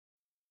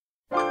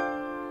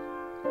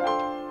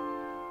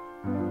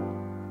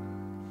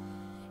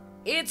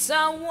It's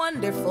a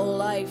wonderful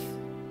life.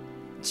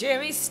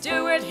 Jimmy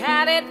Stewart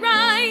had it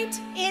right.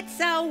 It's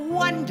a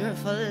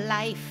wonderful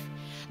life.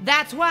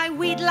 That's why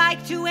we'd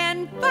like to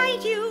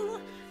invite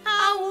you.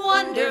 A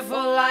wonderful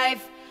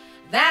life.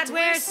 That's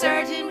where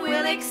certain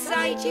will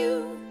excite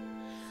you.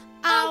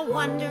 A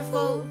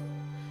wonderful,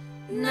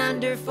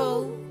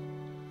 wonderful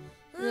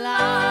life.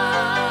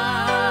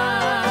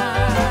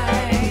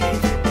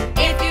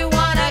 If you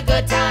want a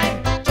good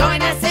time,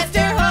 join a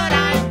sisterhood.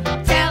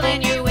 I'm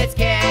telling you it's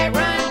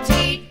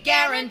guaranteed,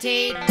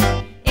 guaranteed.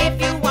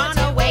 If you want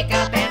to wake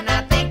up and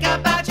not think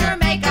about your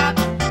makeup,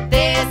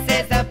 this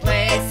is the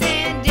place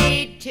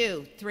indeed.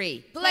 2,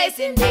 3, place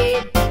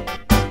indeed.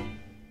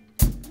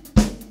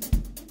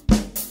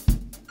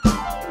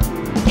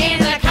 In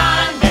the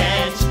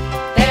convent,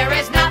 there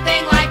is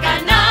nothing like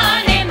a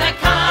nun in the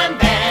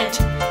convent.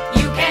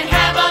 You can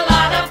have a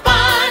lot of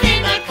fun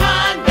in the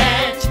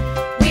convent.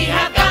 We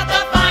have got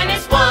the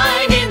finest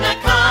wine in the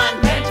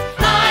convent.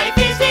 Life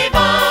is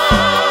divine.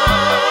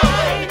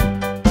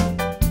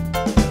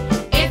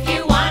 If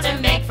you want to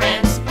make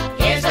friends,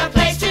 here's a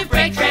place to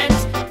break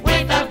trends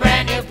with a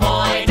brand new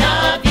point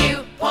of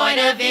view, point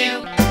of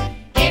view.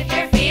 If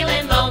you're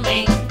feeling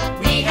lonely,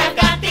 we have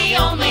got the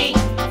only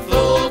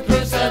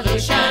foolproof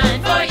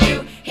solution for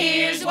you.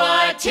 Here's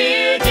what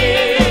to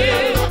do.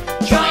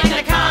 Join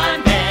the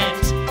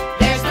convent.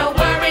 There's no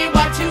worry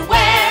what to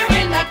wear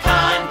in the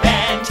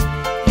convent.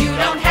 You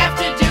don't have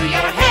to do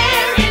your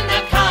hair in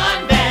the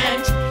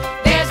convent.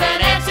 There's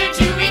an answer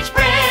to each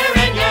prayer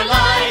and your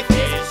life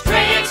is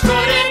straight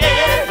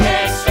extraordinaire,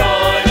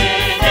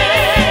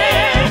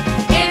 extraordinaire.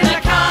 In the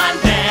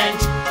convent,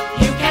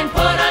 you can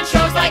put on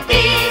shows like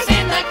these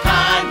in the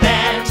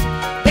convent.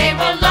 They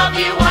will love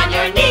you on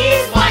your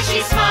knees while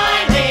she's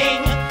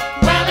smiling.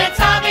 Well, it's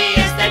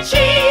obvious that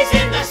she's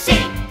in the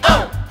C-O-N-V-E-N-T.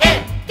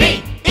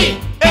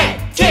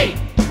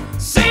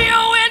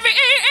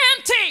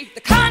 C-O-N-V-E-N-T.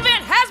 The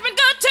convent has been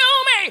good to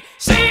me.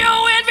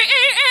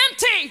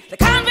 C-O-N-V-E-N-T. The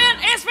convent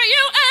is for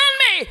you and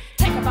me.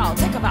 Take a bow,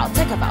 take a bow,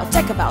 take a bow,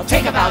 take a bow,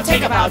 take a bow,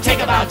 take a bow, take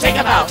a bow, take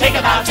a bow, take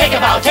a bow, take a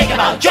bow, take a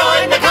bow.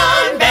 Join the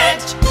convent.